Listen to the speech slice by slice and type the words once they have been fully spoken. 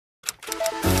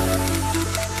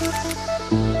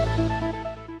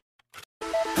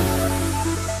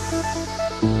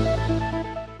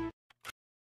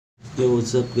Yo,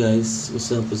 what's up guys?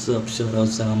 What's up?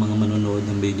 Shoutout sa mga manonood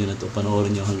ng video na to.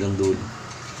 Panoorin nyo hanggang dulo.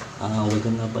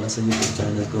 Welcome nga pala sa YouTube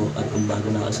channel ko. At kung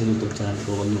bago na ka sa YouTube channel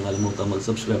ko, huwag nyo kalimutan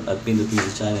mag-subscribe at pindutin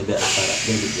yung channel bell para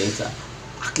updated kayo sa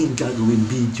aking gagawin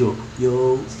video.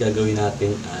 Yo, gagawin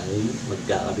natin ay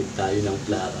magkakabit tayo ng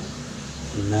plaka.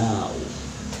 Now,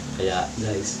 kaya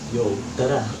guys, yo,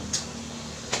 tara!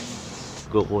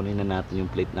 Kukunin na natin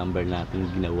yung plate number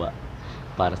natin ginawa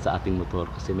para sa ating motor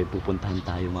kasi may pupuntahan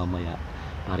tayo mamaya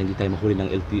para hindi tayo mahuli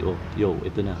ng LTO. Yo,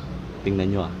 ito na,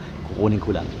 tingnan nyo kukunin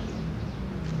ko lang.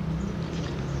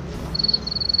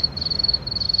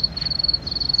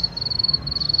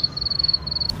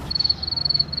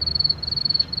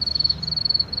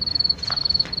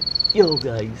 Yo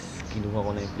guys, kinuha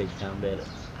ko na yung plate number.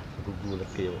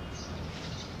 Nagugulat kayo.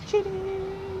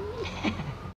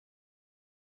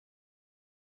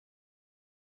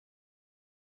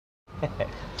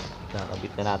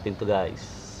 Kakabit na natin to guys.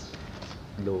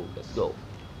 Go, let's go.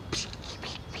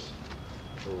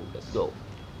 Go, let's go.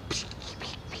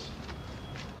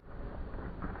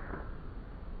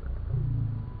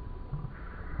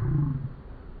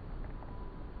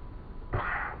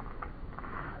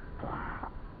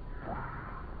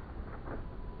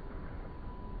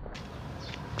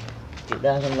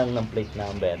 Kailangan lang ng plate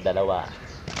number, dalawa.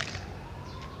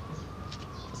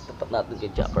 Tapat natin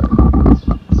kay chaffer.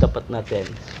 Tapat natin.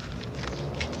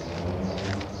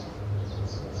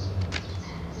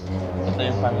 Ito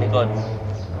yung panglikod.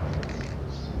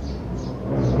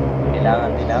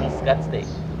 Kailangan din ng scotch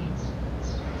tape.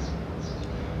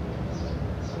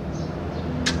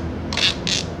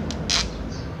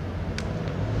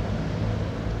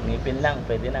 Ngipin lang,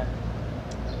 pwede na.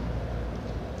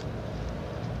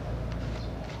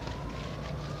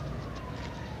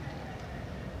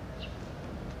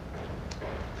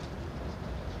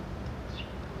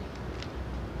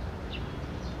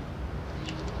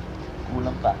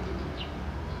 Kulang pa.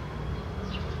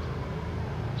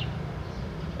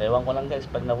 Ewan ko lang guys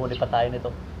pag nahuli pa tayo nito.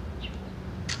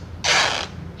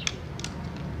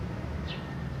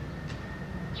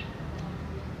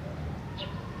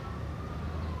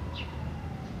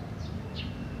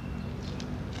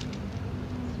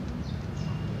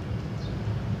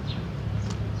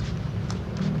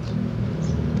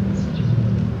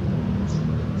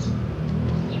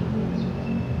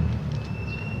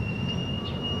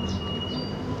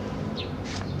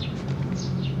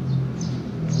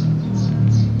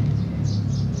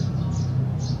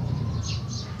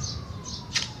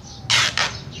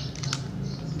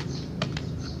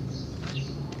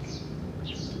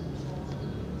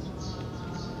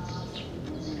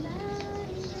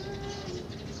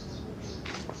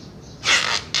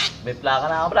 May plaka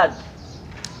na ako, Brad.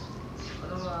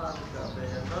 Ano mga kape?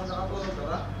 Nakatulog ka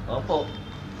ba? Opo.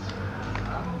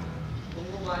 Kung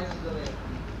kumain ng gabi.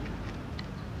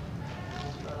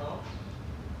 Ano?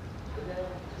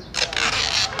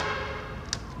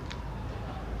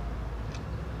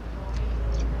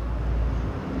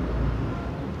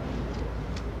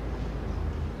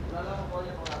 Lala mo po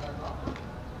yung pangalan mo?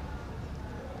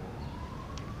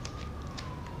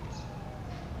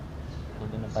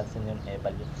 Hindi napansin yung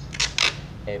epal yun.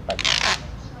 Epal.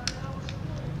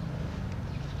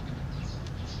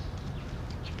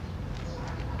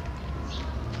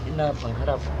 Yun na,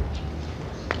 pangharap.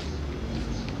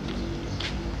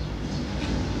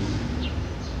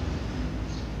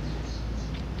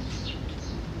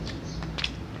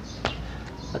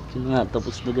 At yun nga,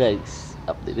 tapos na guys.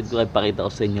 Updated ko kayo, pakita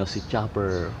ko sa inyo si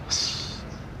Chopper.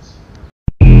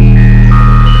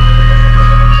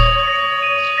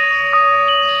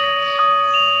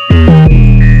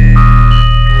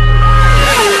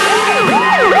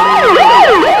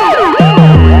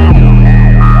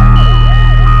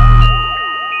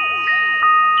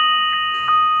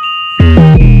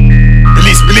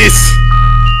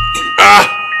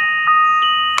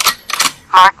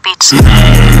 Heartbeats.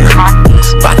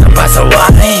 Batang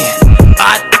pasaway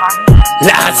at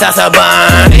lahat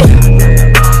sasabay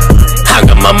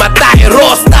hanggang mamatay.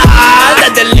 Rosta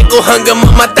dadali ko hanggang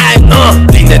mamatay.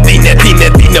 Di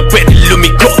na pwede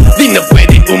lumiko, di na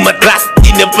pwede umatras,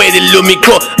 di na pwede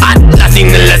lumiko. At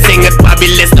lasing na lasing at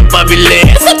pabilis na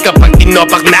pabilis. At kapag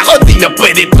tinopak na ako, di na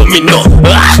pwede tumino.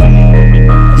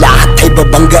 Lahat ay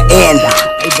babanggain,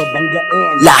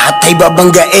 lahat ay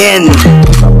babanggain,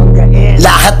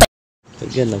 lahat ay...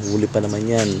 Ayan, nahuli pa naman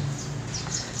yan.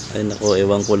 Ayun ako,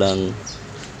 ewan ko lang.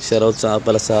 Shoutout sa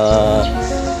pala sa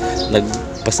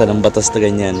nagpasa ng batas na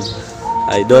ganyan.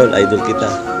 Idol kita.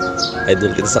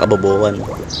 Idol kita sa kababuan.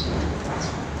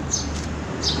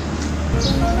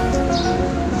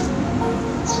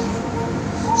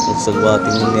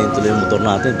 Salwating ngayon tuloy yung motor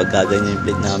natin pagka ganyan yung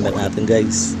plate number natin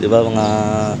guys, di ba mga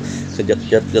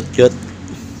kadyat-kyat.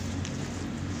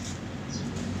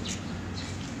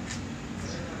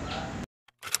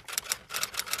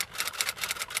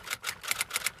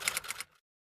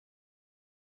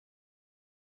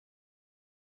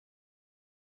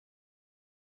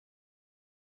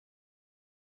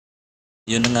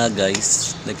 Yun na nga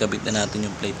guys, nagkabit na natin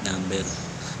yung plate number.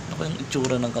 Ano yung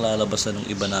itsura ng kalalabasan ng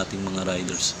iba nating mga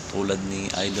riders tulad ni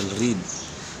Idol Reed,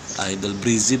 Idol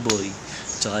Breezy Boy,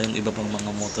 tsaka yung iba pang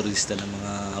mga motorista ng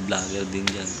mga vlogger din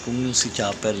dyan. Kung yung si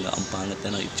Chaffer nga, ang pangit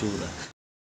na ng itsura.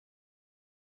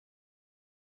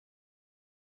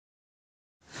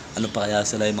 Ano pa kaya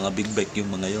sila yung mga big bike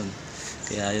yung mga yon.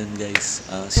 Kaya yun guys,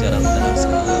 shout out na lang sa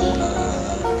mga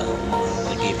taong mga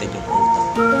nakikita yung puta.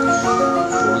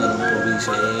 Puro na lang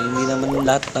probinsya. Hindi naman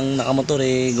lahat ng nakamotor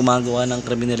gumagawa ng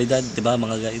kriminalidad, di ba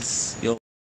mga guys?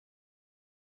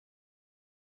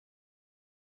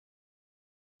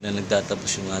 Na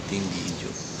nagtatapos yung ating video.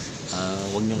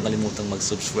 Huwag niyong kalimutang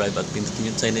mag-subscribe at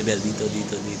pindutin yung sign bell dito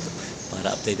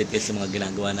para updated kayo sa mga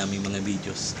ginagawa namin mga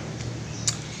videos.